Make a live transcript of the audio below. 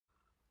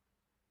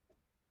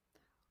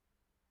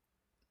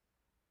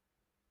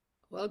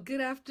Well,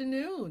 good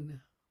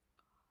afternoon.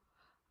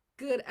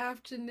 Good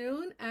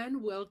afternoon,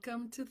 and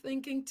welcome to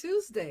Thinking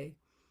Tuesday.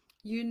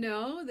 You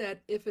know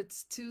that if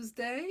it's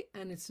Tuesday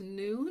and it's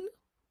noon,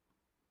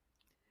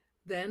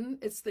 then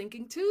it's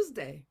Thinking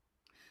Tuesday.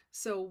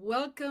 So,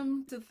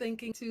 welcome to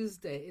Thinking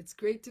Tuesday. It's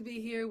great to be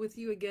here with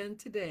you again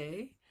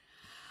today.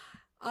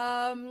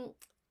 Um,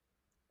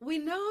 we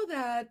know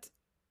that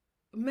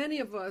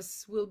many of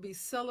us will be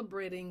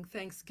celebrating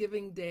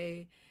Thanksgiving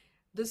Day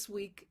this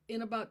week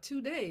in about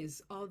 2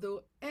 days,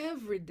 although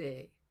every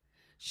day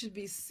should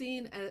be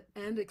seen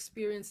and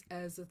experienced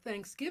as a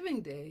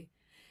Thanksgiving Day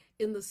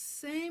in the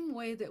same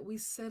way that we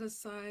set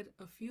aside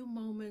a few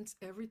moments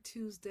every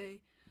Tuesday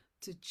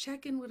to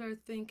check in with our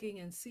thinking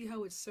and see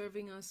how it's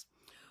serving us.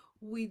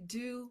 We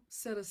do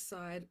set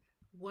aside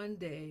one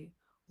day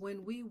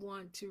when we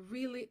want to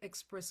really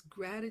express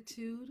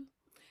gratitude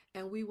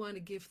and we want to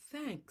give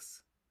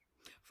thanks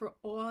for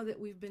all that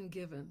we've been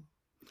given.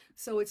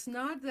 So it's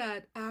not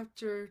that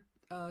after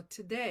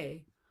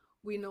today,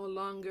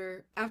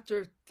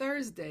 after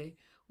Thursday,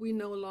 we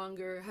no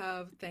longer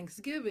have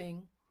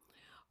Thanksgiving,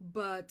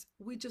 but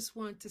we just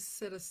want to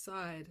set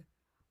aside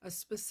a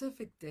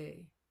specific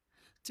day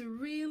to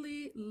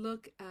really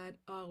look at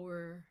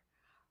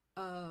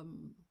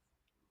um,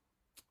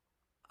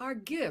 our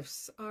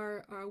gifts,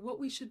 our what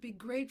we should be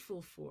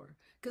grateful for,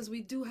 because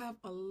we do have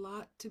a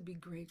lot to be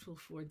grateful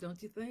for,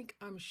 don't you think?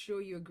 I'm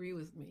sure you agree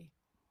with me.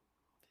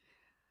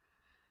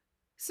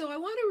 So I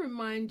want to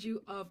remind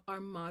you of our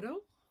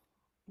motto,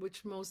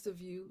 which most of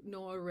you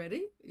know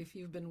already if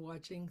you've been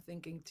watching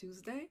Thinking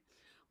Tuesday.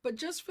 But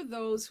just for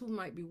those who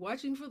might be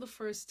watching for the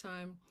first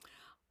time,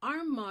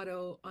 our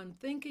motto on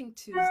Thinking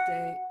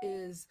Tuesday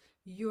is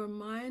your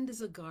mind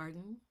is a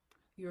garden,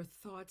 your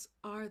thoughts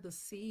are the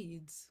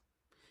seeds.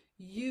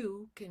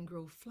 You can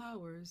grow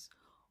flowers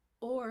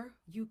or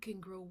you can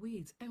grow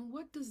weeds. And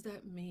what does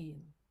that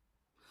mean?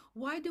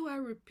 Why do I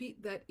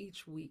repeat that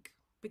each week?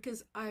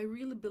 Because I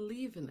really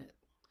believe in it.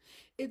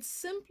 It's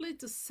simply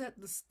to set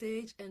the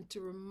stage and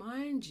to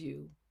remind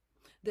you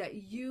that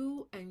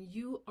you and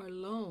you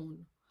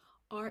alone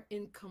are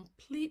in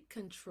complete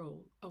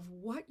control of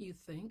what you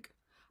think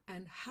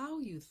and how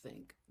you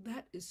think.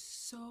 That is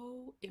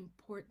so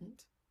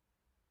important.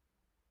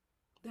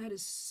 That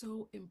is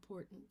so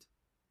important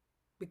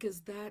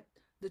because that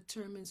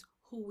determines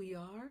who we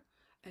are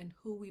and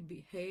who we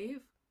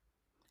behave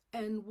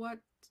and what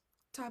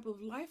type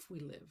of life we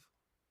live.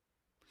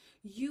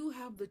 You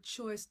have the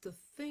choice to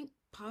think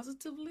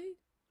positively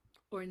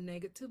or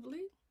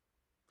negatively.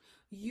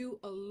 You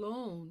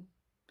alone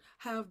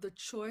have the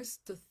choice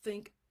to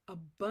think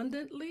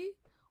abundantly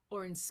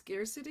or in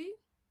scarcity.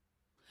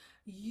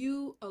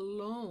 You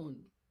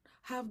alone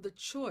have the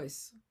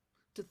choice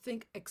to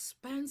think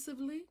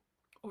expansively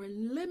or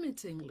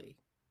limitingly.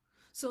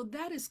 So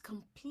that is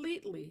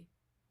completely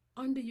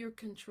under your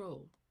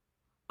control.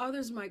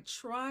 Others might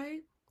try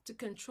to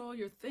control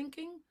your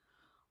thinking,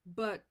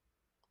 but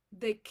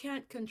they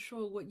can't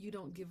control what you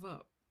don't give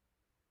up.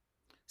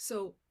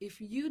 So if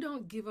you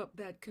don't give up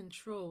that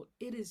control,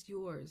 it is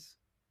yours.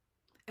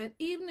 And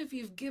even if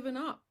you've given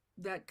up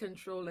that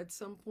control at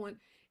some point,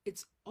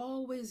 it's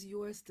always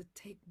yours to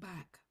take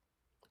back.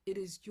 It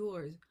is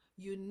yours,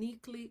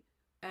 uniquely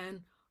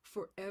and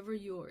forever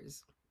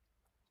yours.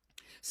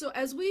 So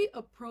as we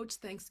approach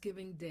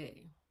Thanksgiving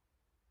Day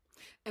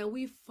and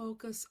we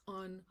focus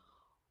on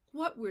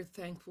what we're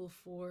thankful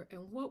for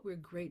and what we're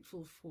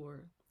grateful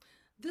for,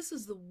 this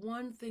is the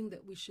one thing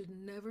that we should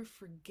never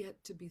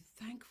forget to be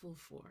thankful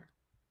for.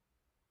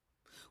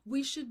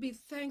 We should be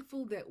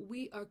thankful that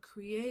we are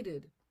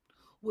created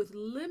with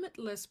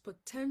limitless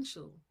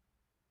potential,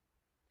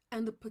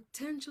 and the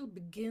potential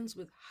begins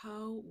with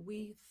how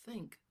we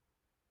think.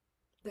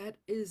 That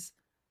is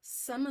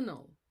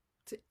seminal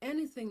to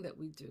anything that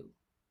we do.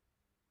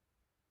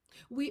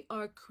 We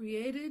are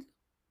created,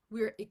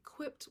 we're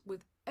equipped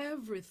with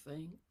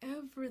everything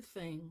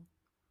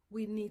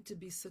we need to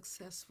be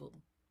successful,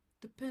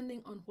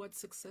 depending on what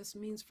success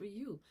means for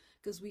you,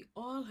 because we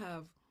all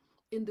have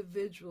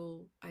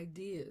individual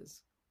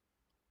ideas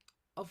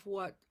of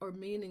what or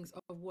meanings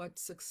of what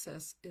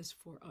success is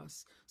for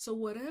us. So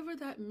whatever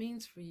that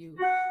means for you,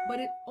 but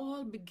it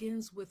all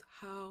begins with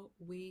how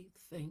we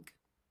think.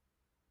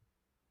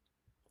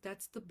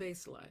 That's the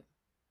baseline.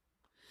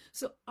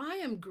 So I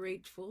am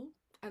grateful,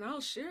 and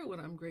I'll share what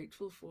I'm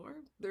grateful for.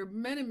 There are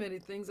many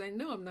things. I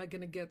know I'm not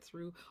going to get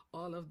through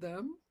all of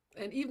them.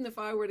 And even if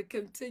I were to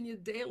continue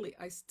daily,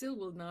 I still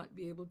will not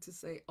be able to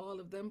say all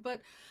of them.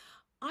 But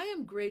I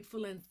am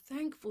grateful and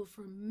thankful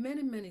for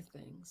many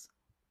things.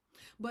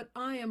 But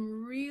I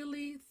am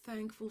really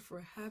thankful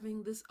for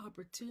having this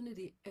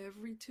opportunity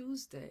every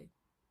Tuesday.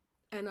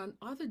 And on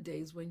other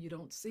days when you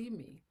don't see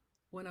me,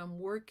 when I'm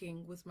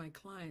working with my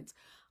clients,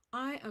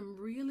 I am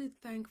really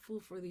thankful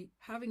for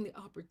having the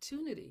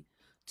opportunity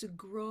to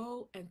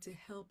grow and to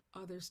help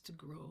others to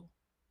grow.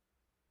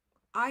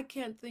 I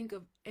can't think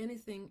of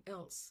anything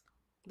else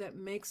that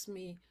makes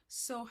me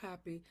so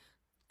happy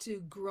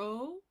to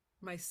grow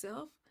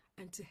myself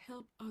and to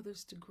help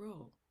others to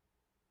grow.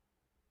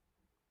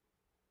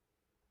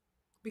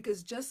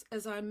 Because just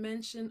as I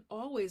mention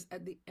always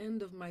at the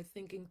end of my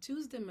Thinking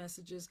Tuesday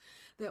messages,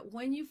 that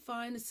when you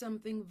find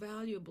something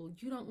valuable,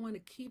 you don't want to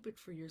keep it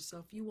for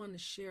yourself, you want to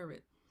share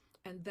it.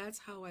 And that's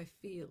how I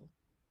feel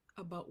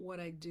about what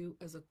I do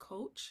as a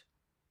coach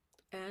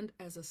and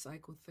as a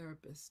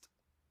psychotherapist.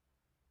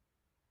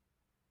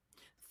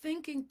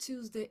 Thinking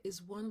Tuesday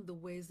is one of the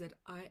ways that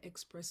I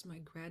express my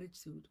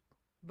gratitude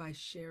by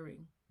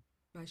sharing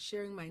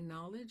my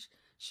knowledge,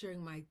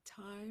 sharing my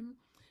time,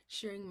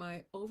 sharing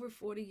my over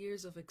 40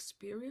 years of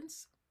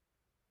experience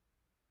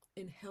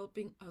in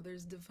helping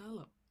others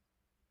develop.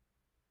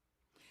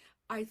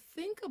 I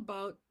think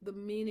about the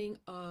meaning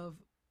of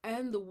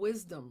and the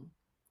wisdom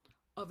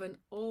of an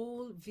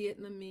old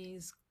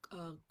Vietnamese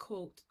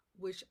quote,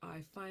 which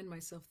I find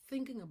myself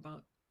thinking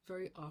about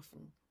very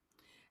often.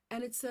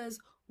 And it says,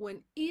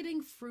 when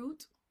eating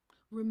fruit,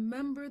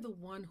 remember the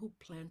one who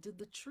planted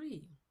the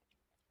tree.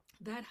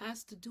 That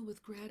has to do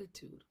with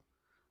gratitude.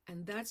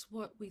 And that's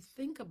what we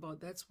think about.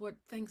 That's what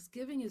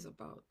Thanksgiving is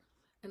about.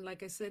 And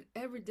like I said,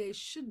 every day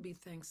should be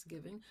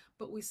Thanksgiving,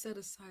 but we set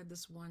aside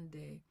this one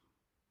day.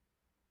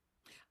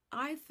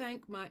 I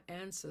thank my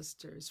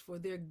ancestors for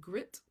their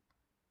grit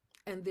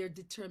and their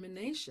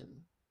determination,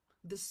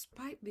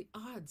 despite the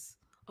odds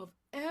of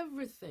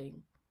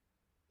everything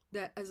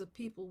that as a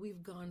people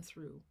we've gone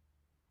through.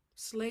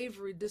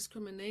 Slavery,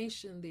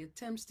 discrimination, the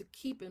attempts to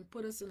keep and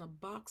put us in a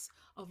box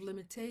of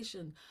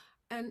limitation.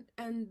 And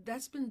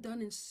that's been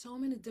done in so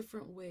many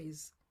different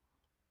ways.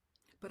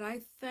 But I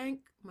thank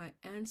my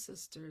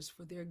ancestors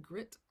for their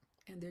grit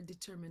and their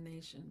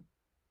determination,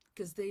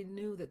 because they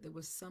knew that there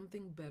was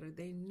something better.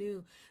 They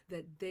knew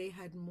that they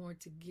had more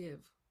to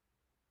give.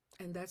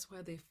 And that's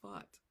why they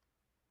fought.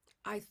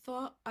 I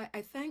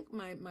thank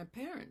my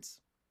parents,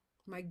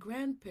 my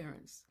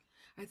grandparents.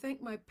 I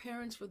thank my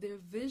parents for their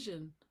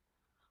vision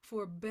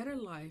for a better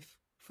life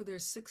for their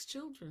 6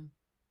 children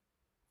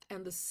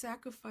and the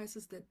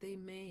sacrifices that they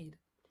made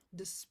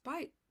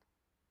despite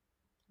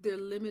their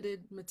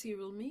limited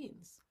material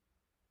means.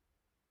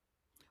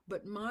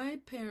 But my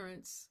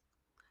parents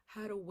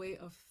had a way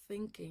of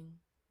thinking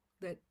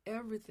that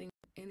anything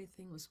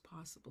was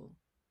possible.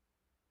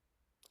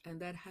 And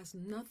that has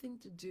nothing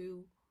to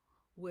do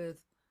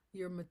with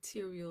your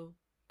material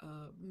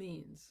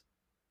means.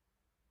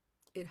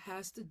 It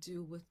has to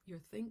do with your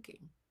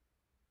thinking.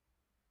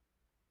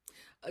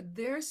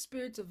 Their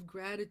spirit of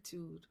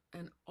gratitude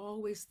and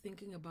always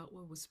thinking about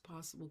what was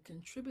possible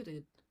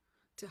contributed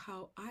to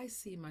how I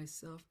see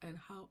myself and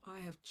how I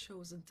have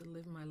chosen to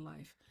live my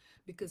life,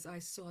 because I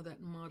saw that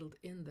modeled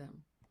in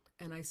them.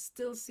 And I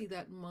still see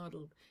that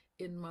modeled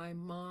in my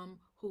mom,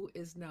 who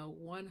is now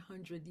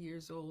 100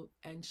 years old,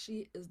 and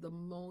she is the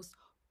most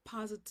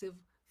positive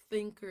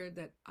thinker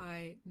that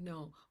I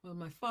know. Well,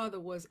 my father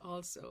was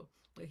also,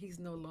 but he's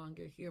no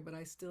longer here, but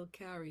I still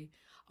carry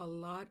a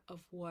lot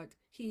of what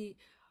he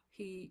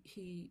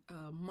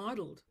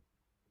modeled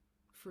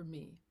for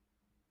me.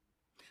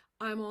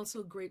 I'm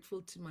also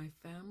grateful to my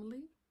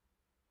family,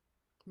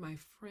 my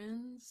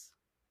friends,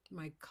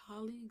 my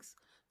colleagues,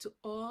 to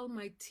all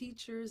my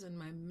teachers and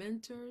my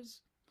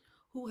mentors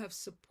who have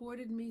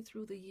supported me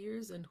through the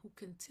years and who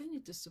continue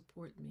to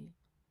support me.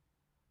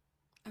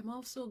 I'm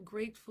also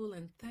grateful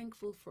and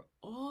thankful for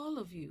all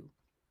of you,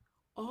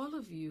 all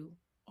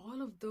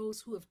of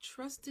those who have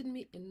trusted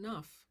me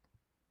enough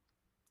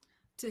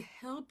to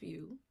help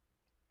you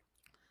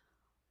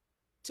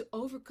to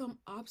overcome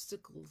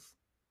obstacles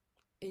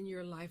in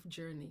your life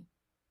journey.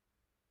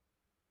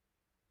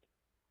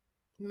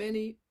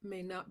 Many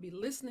may not be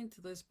listening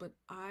to this, but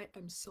I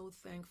am so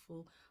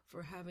thankful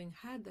for having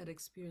had that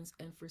experience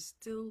and for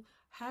still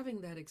having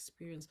that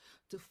experience,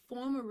 to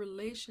form a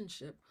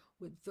relationship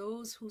with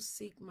those who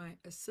seek my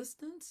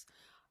assistance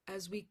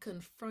as we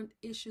confront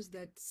issues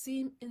that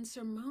seem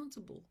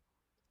insurmountable,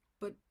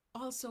 but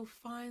also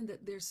find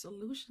that there's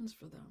solutions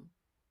for them.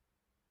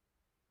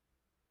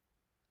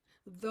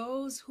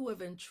 Those who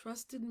have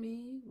entrusted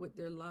me with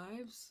their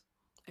lives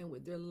and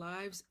with their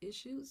lives'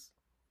 issues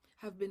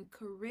have been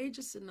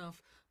courageous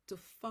enough to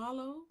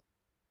follow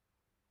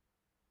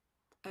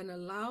and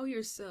allow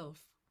yourself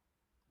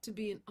to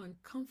be in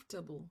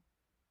uncomfortable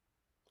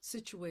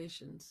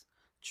situations,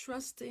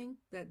 trusting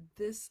that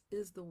this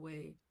is the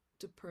way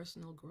to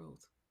personal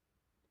growth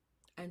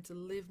and to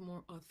live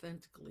more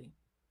authentically.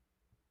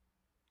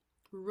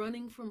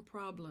 Running from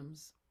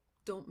problems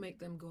don't make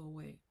them go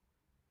away.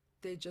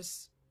 They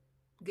just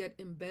get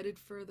embedded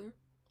further,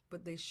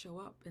 but they show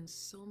up in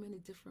so many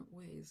different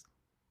ways.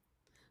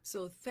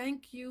 So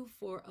thank you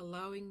for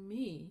allowing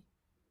me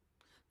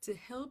to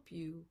help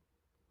you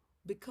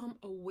become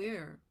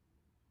aware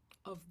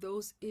of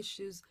those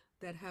issues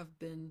that have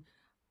been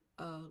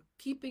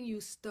keeping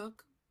you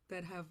stuck,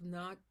 that have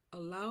not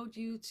allowed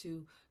you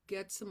to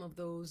get some of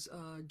those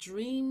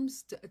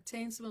dreams, to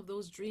attain some of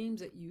those dreams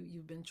that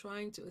you've been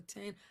trying to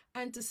attain,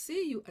 and to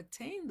see you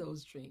attain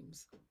those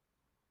dreams.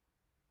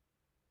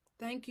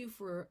 Thank you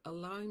for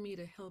allowing me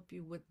to help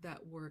you with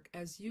that work.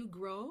 As you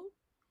grow,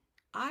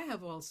 I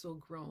have also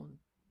grown,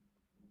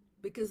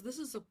 because this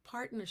is a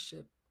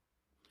partnership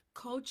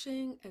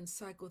Coaching and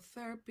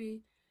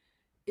psychotherapy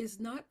is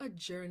not a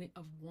journey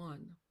of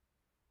one,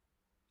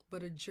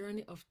 but a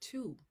journey of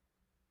two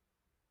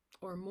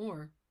or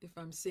more if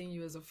I'm seeing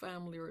you as a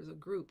family or as a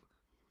group.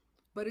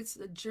 But it's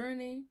a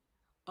journey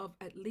of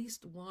at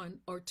least one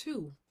or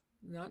two,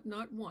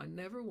 not one,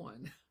 never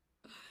one.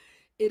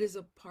 It is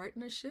a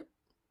partnership,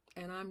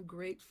 and I'm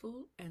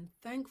grateful and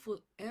thankful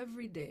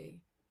every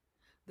day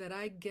that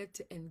I get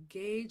to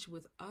engage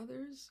with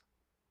others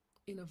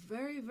in a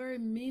very, very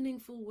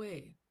meaningful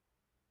way,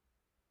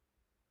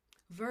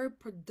 very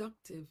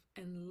productive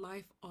and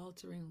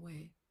life-altering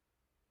way.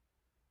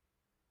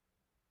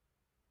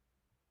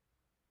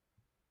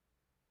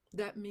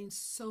 That means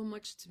so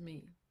much to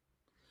me.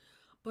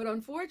 But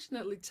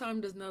unfortunately, time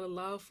does not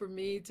allow for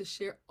me to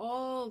share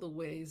all the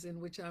ways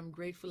in which I'm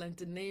grateful and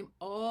to name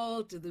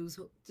all to those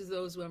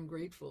who I'm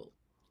grateful.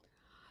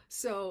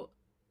 So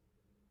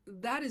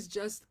that is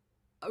just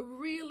a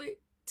really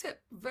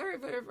tip, very,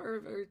 very,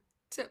 very, very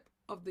tip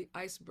of the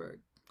iceberg.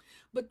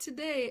 But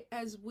today,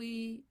 as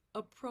we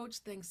approach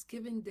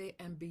Thanksgiving Day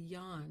and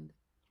beyond,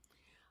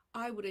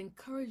 I would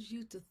encourage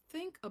you to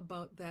think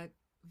about that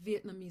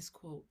Vietnamese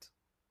quote.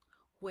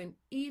 When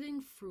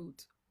eating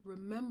fruit,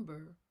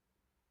 remember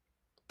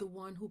the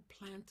one who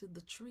planted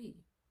the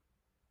tree.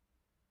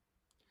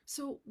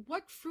 So,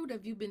 what fruit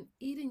have you been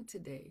eating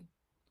today?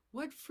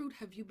 What fruit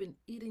have you been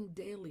eating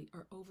daily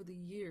or over the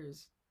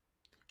years?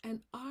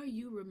 And are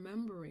you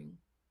remembering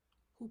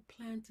who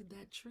planted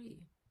that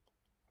tree?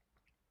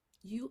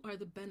 You are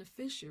the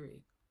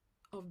beneficiary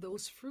of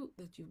those fruit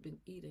that you've been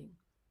eating.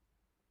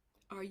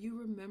 Are you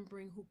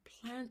remembering who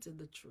planted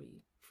the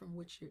tree from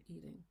which you're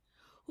eating?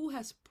 Who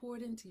has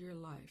poured into your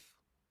life?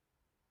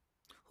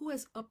 Who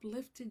has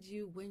uplifted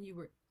you when you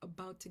were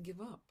about to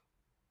give up?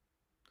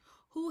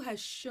 Who has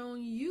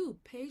shown you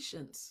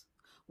patience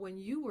when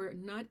you were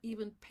not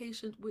even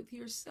patient with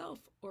yourself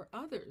or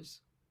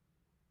others?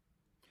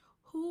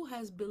 Who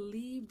has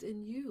believed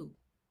in you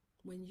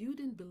when you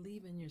didn't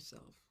believe in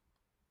yourself?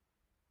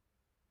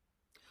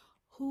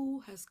 Who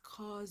has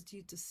caused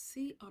you to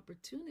see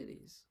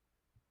opportunities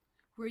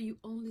where you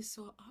only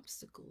saw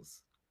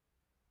obstacles?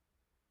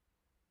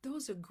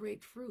 Those are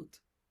great fruit.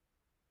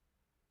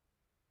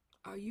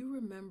 Are you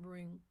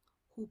remembering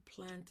who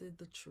planted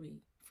the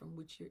tree from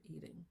which you're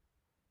eating?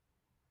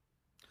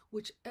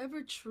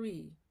 Whichever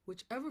tree,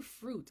 whichever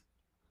fruit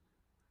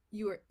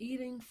you are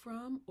eating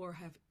from or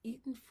have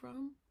eaten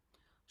from,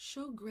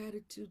 show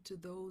gratitude to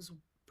those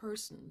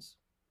persons,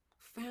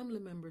 family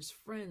members,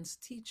 friends,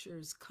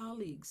 teachers,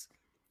 colleagues,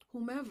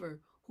 whomever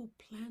who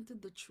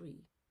planted the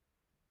tree.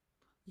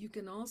 You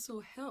can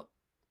also help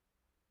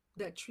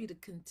that tree to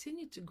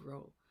continue to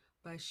grow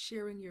by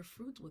sharing your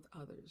fruit with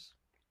others,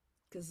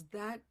 because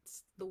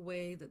that's the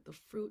way that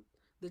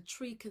the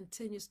tree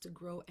continues to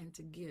grow and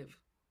to give.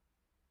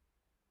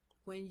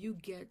 When you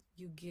get,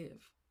 you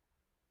give.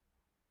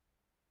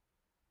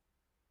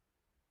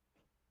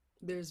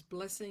 There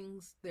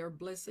are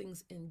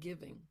blessings in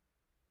giving.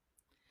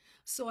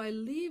 So I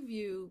leave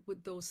you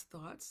with those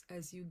thoughts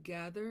as you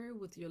gather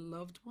with your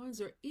loved ones,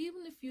 or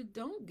even if you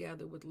don't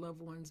gather with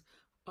loved ones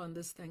on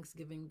this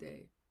Thanksgiving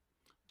Day,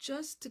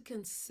 just to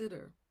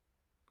consider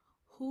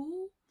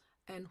who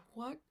and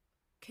what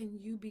can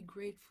you be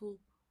grateful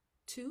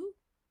to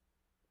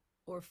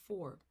or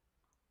for?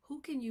 Who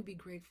can you be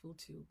grateful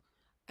to?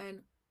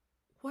 And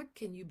what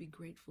can you be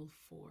grateful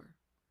for?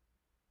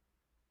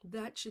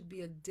 That should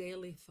be a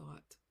daily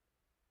thought.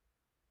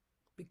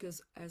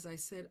 Because as I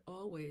say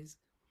always,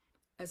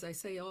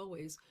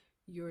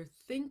 your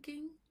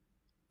thinking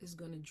is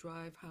going to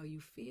drive how you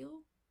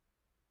feel,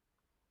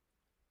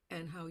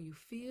 and how you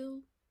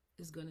feel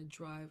is going to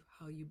drive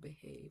how you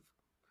behave.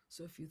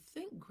 So if you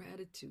think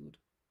gratitude,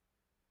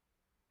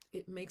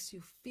 it makes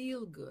you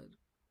feel good.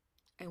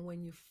 And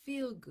when you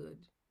feel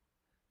good,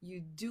 you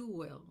do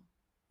well.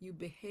 You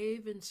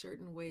behave in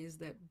certain ways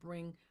that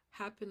bring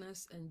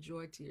happiness and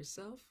joy to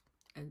yourself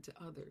and to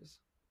others.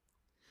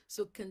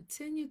 So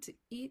continue to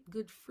eat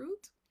good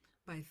fruit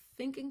by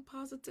thinking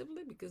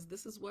positively, because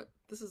this is what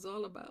this is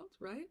all about,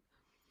 right?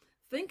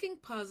 Thinking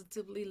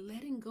positively,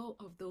 letting go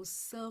of those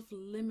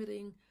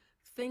self-limiting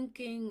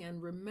thinking,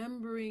 and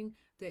remembering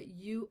that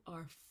you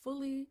are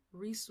fully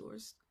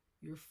resourced,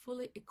 you're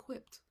fully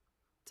equipped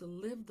to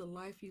live the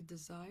life you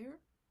desire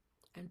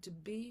and to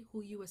be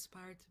who you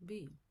aspire to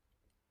be.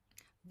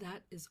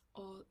 That is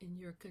all in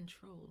your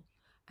control,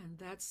 and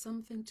that's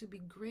something to be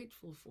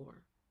grateful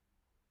for.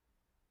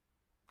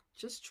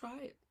 Just try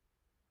it.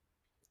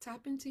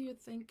 Tap into your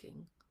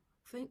thinking.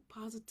 Think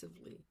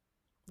positively.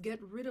 Get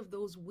rid of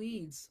those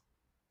weeds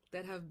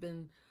that have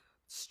been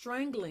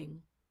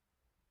strangling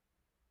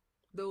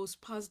those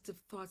positive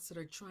thoughts that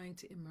are trying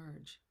to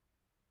emerge.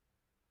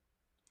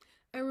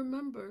 And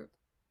remember,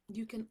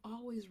 you can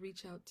always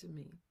reach out to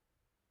me.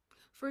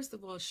 First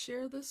of all,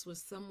 share this with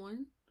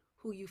someone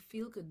who you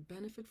feel could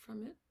benefit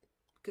from it.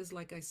 Because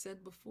like I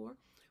said before,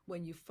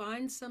 when you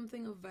find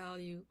something of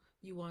value,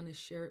 you want to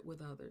share it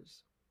with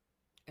others.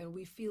 And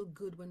we feel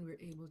good when we're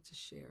able to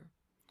share.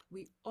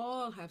 We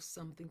all have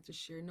something to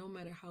share, no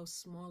matter how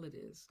small it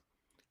is.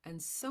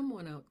 And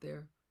someone out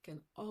there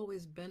can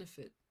always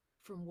benefit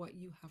from what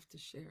you have to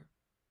share.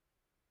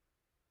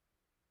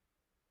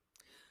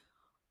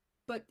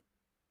 But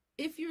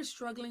if you're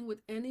struggling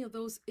with any of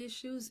those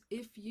issues,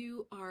 if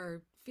you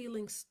are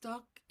feeling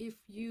stuck, if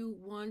you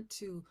want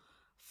to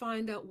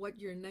find out what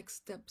your next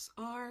steps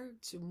are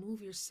to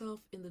move yourself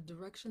in the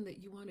direction that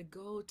you want to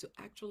go, to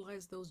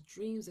actualize those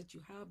dreams that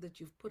you have, that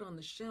you've put on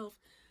the shelf,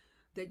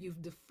 that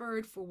you've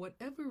deferred for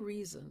whatever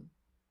reason,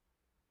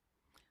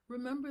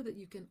 remember that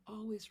you can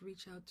always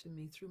reach out to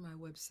me through my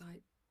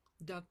website,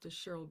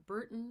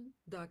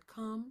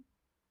 drcherylburton.com,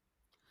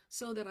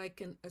 so that I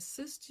can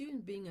assist you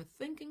in being a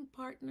thinking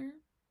partner.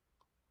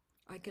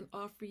 I can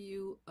offer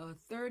you a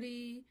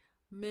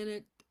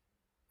 30-minute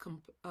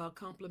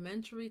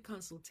complimentary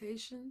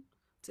consultation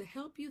to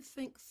help you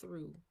think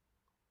through,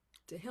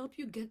 to help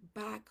you get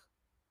back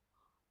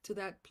to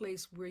that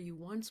place where you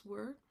once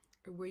were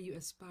or where you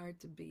aspired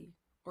to be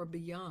or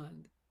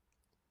beyond.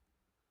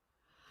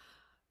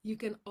 You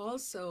can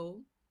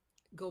also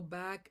go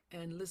back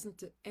and listen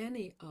to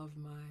any of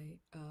my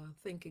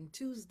Thinking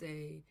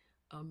Tuesday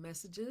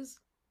messages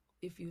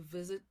if you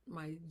visit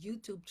my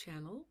YouTube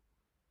channel,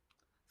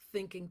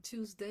 Thinking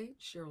Tuesday,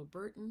 Cheryl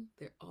Burton.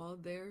 They're all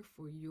there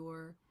for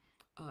your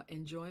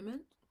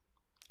enjoyment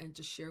and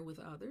to share with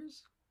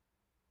others.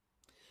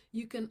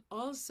 You can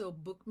also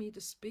book me to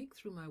speak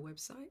through my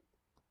website.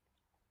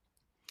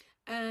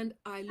 And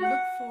I look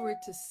forward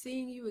to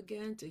seeing you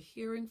again, to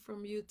hearing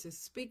from you, to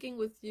speaking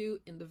with you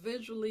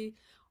individually,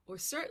 or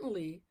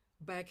certainly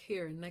back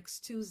here next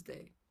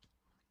Tuesday.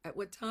 At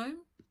what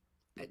time?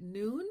 At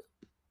noon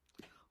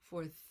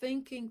for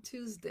Thinking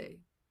Tuesday.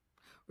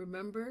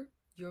 Remember,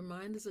 your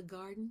mind is a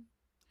garden.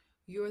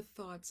 Your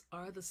thoughts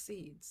are the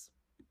seeds.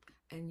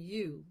 And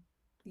you,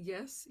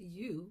 yes,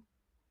 you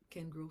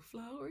can grow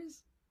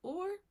flowers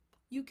or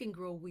you can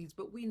grow weeds,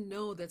 but we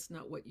know that's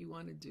not what you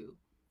want to do.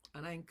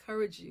 And I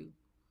encourage you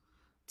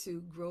to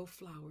grow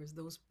flowers,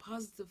 those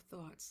positive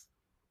thoughts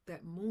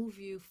that move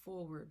you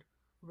forward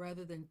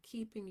rather than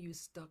keeping you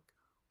stuck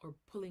or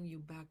pulling you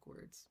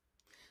backwards.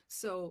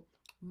 So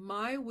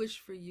my wish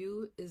for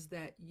you is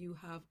that you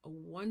have a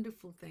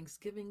wonderful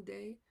Thanksgiving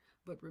Day,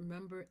 but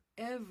remember,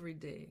 every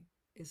day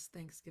is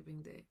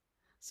Thanksgiving Day.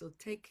 So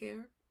take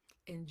care,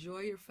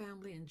 enjoy your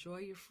family, enjoy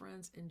your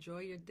friends,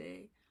 enjoy your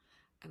day,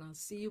 and I'll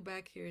see you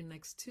back here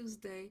next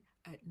Tuesday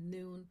at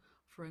noon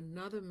for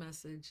another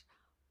message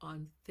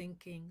on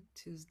Thinking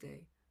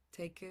Tuesday.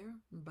 Take care.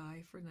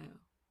 Bye for now.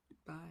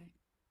 Bye.